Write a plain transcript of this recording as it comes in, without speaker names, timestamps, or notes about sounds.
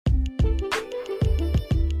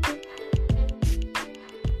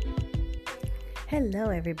Hello,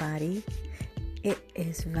 everybody. It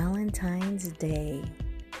is Valentine's Day,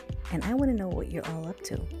 and I want to know what you're all up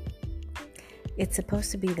to. It's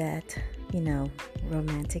supposed to be that,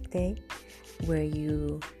 romantic day where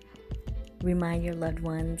you remind your loved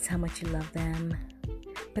ones how much you love them.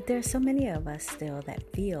 But there are so many of us still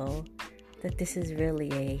that feel that this is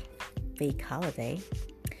really a fake holiday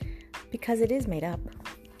because it is made up.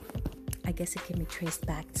 I guess it can be traced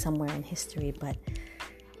back somewhere in history, but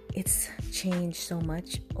it's changed so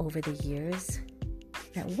much over the years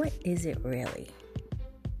that what is it really?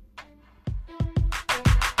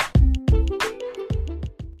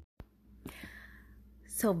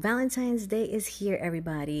 So Valentine's Day is here,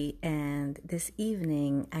 everybody, and this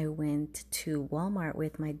evening I went to Walmart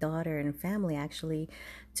with my daughter and family actually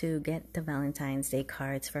to get the Valentine's Day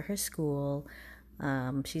cards for her school.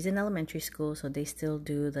 She's in elementary school, so they still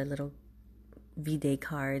do the little V-Day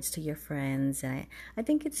cards to your friends, and I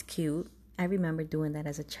think it's cute. I remember doing that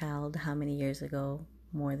as a child. How many years ago?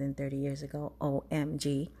 More than 30 years ago.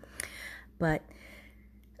 OMG. But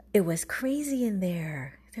it was crazy in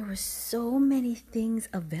there. There were so many things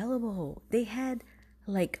available. They had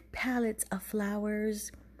like pallets of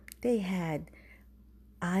flowers. They had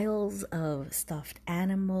aisles of stuffed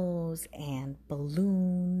animals and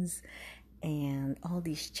balloons and all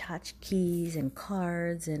these tchotchkes and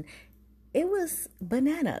cards, and it was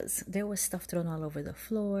bananas. There was stuff thrown all over the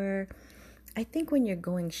floor. I think when you're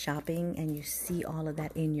going shopping and you see all of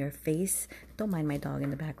that in your face, don't mind my dog in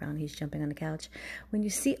the background, he's jumping on the couch. When you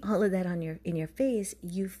see all of that in your face,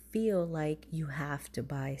 you feel like you have to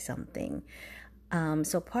buy something.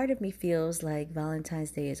 So part of me feels like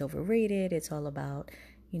Valentine's Day is overrated. It's all about,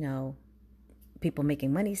 people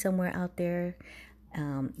making money somewhere out there,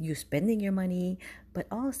 you spending your money, but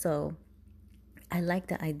also I like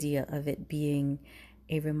the idea of it being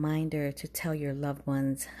a reminder to tell your loved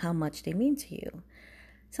ones how much they mean to you.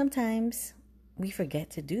 Sometimes we forget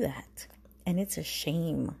to do that, and it's a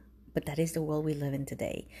shame, but that is the world we live in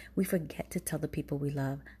today. We forget to tell the people we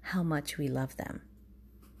love how much we love them.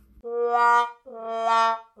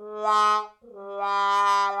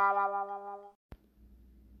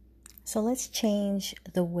 So let's change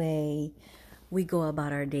the way we go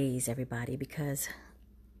about our days, everybody, because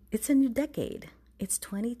it's a new decade. It's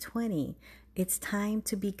 2020. It's time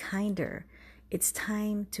to be kinder. It's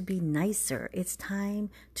time to be nicer. It's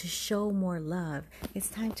time to show more love. It's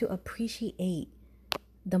time to appreciate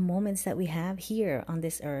the moments that we have here on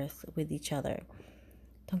this earth with each other.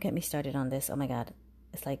 Don't get me started on this. Oh my God.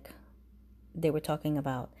 It's like they were talking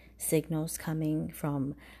about signals coming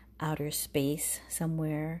from outer space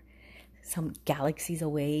somewhere, some galaxies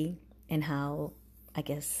away, and how I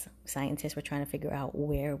guess scientists were trying to figure out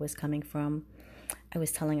where it was coming from. I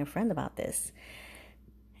was telling a friend about this,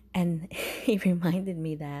 and he reminded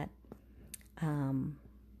me that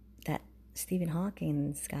that Stephen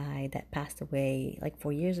Hawking's guy that passed away like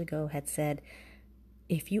 4 years ago had said,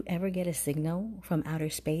 if you ever get a signal from outer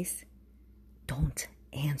space, don't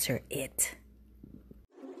answer it.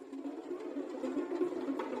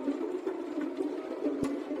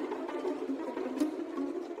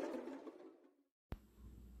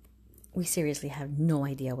 We seriously have no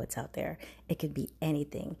idea what's out there. It could be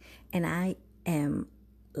anything. And I am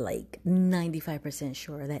like 95%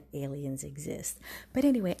 sure that aliens exist. But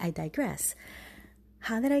anyway, I digress.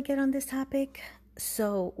 How did I get on this topic?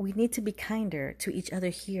 So we need to be kinder to each other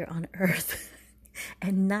here on Earth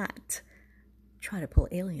and not try to pull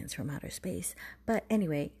aliens from outer space. But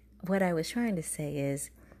anyway, what I was trying to say is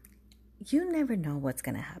you never know what's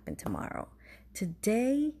going to happen tomorrow.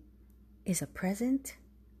 Today is a present.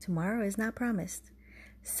 Tomorrow is not promised.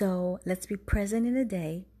 So let's be present in the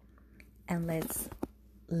day and let's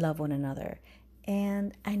love one another.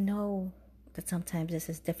 And I know that sometimes this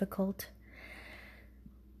is difficult.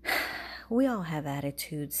 We all have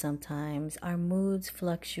attitudes sometimes. Our moods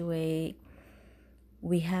fluctuate.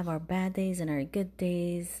 We have our bad days and our good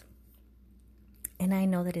days. And I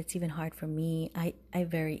know that it's even hard for me. I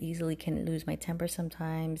very easily can lose my temper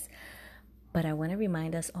sometimes. But I want to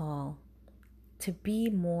remind us all to be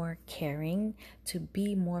more caring, to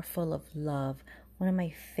be more full of love. One of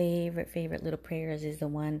my favorite little prayers is the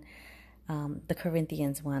one, the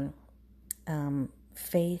Corinthians one.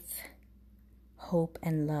 Faith, hope,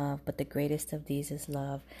 and love, but the greatest of these is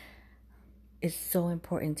love. It's so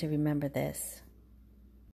important to remember this.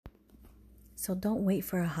 So don't wait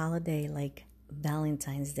for a holiday like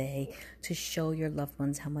Valentine's Day to show your loved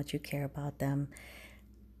ones how much you care about them.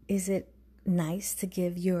 Is it nice to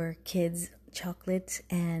give your kids chocolates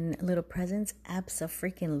and little presents?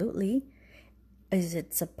 Abso-freaking-lutely. Is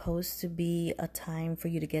it supposed to be a time for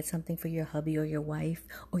you to get something for your hubby or your wife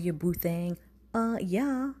or your boo thing?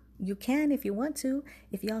 Yeah, you can if you want to,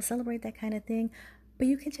 if y'all celebrate that kind of thing, but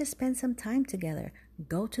you can just spend some time together.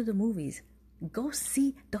 Go to the movies. Go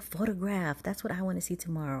see The Photograph. That's what I want to see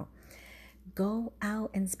tomorrow. Go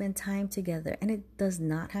out and spend time together. And it does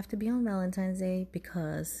not have to be on Valentine's Day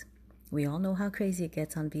because we all know how crazy it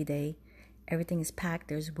gets on V-Day. Everything is packed,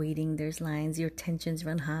 there's waiting, there's lines, your tensions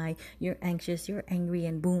run high, you're anxious, you're angry,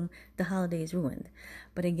 and boom, the holiday is ruined.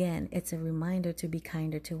 But again, it's a reminder to be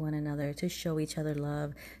kinder to one another, to show each other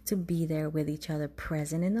love, to be there with each other,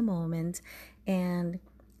 present in the moment, and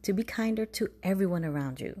to be kinder to everyone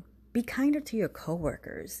around you. Be kinder to your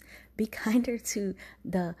coworkers. Be kinder to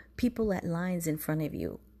the people at lines in front of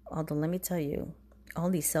you. Although, let me tell you, all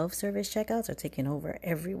these self-service checkouts are taking over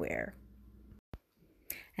everywhere.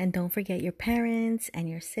 And don't forget your parents and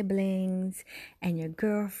your siblings and your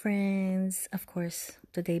girlfriends. Of course,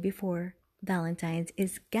 the day before Valentine's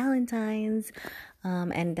is Galentine's.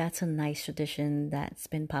 And that's a nice tradition that's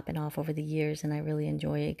been popping off over the years. And I really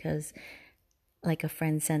enjoy it because, like a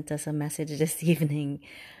friend sent us a message this evening,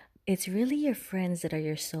 it's really your friends that are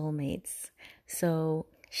your soulmates. So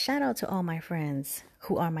shout out to all my friends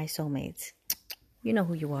who are my soulmates. You know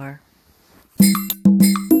who you are.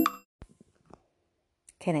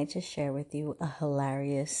 Can I just share with you a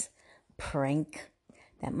hilarious prank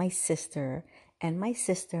that my sister and my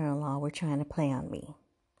sister-in-law were trying to play on me?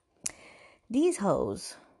 These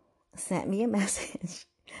hoes sent me a message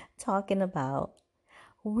talking about,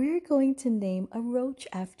 we're going to name a roach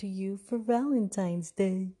after you for Valentine's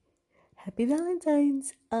Day. Happy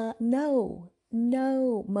Valentine's. No,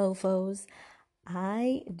 mofos.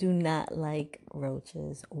 I do not like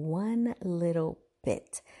roaches one little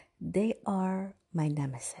bit. They are my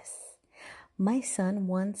nemesis. My son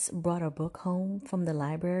once brought a book home from the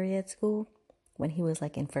library at school when he was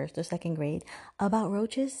like in first or second grade about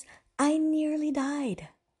roaches. I nearly died.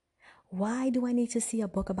 Why do I need to see a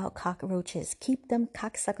book about cockroaches? Keep them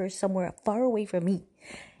cocksuckers somewhere far away from me.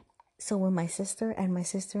 So when my sister and my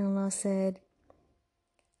sister-in-law said,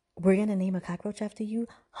 we're going to name a cockroach after you,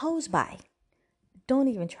 hose by. Don't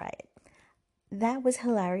even try it. That was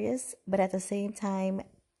hilarious, but at the same time,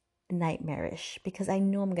 nightmarish because I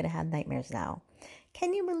know I'm going to have nightmares now.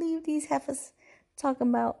 Can you believe these heifers talking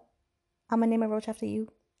about, I'm going to name a roach after you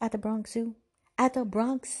at the Bronx Zoo? At the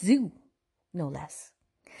Bronx Zoo, no less.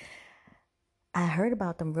 I heard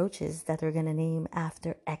about them roaches that they're going to name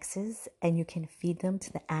after exes and you can feed them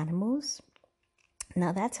to the animals.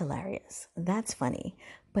 Now that's hilarious. That's funny.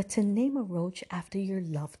 But to name a roach after your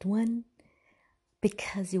loved one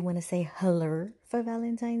because you want to say hello for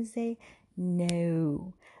Valentine's Day?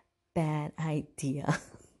 No. Bad idea.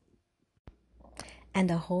 And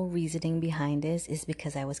the whole reasoning behind this is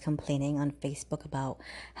because I was complaining on Facebook about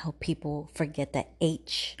how people forget the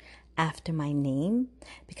H after my name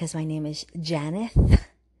because my name is Janeth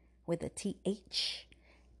with a TH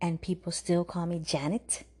and people still call me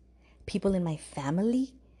Janet. People in my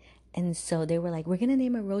family. And so they were like, we're going to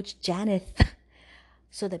name a roach Janeth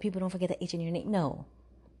so that people don't forget the H in your name. No.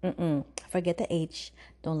 Forget the H.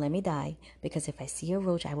 Don't let me die because if I see a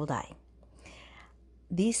roach, I will die.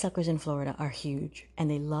 These suckers in Florida are huge and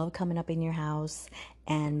they love coming up in your house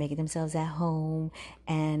and making themselves at home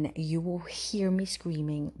and you will hear me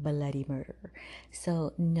screaming bloody murder.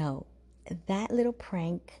 So no, that little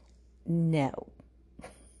prank, no.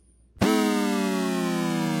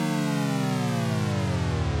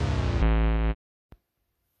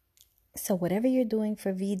 So whatever you're doing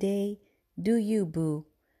for V-Day, do you, boo.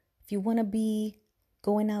 If you want to be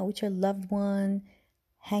going out with your loved one,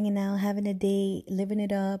 hanging out, having a date, living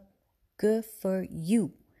it up, good for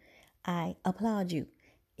you. I applaud you.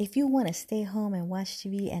 If you want to stay home and watch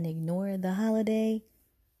TV and ignore the holiday,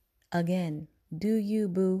 again, do you,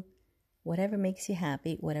 boo. Whatever makes you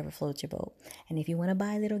happy, whatever floats your boat. And if you want to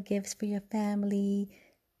buy little gifts for your family,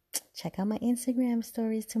 check out my Instagram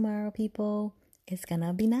stories tomorrow, people. It's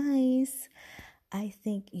gonna be nice. I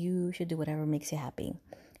think you should do whatever makes you happy.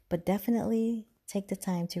 But definitely take the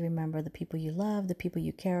time to remember the people you love, the people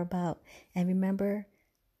you care about, and remember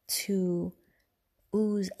to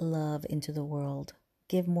ooze love into the world.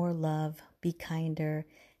 Give more love, be kinder,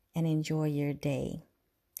 and enjoy your day.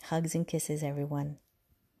 Hugs and kisses, everyone.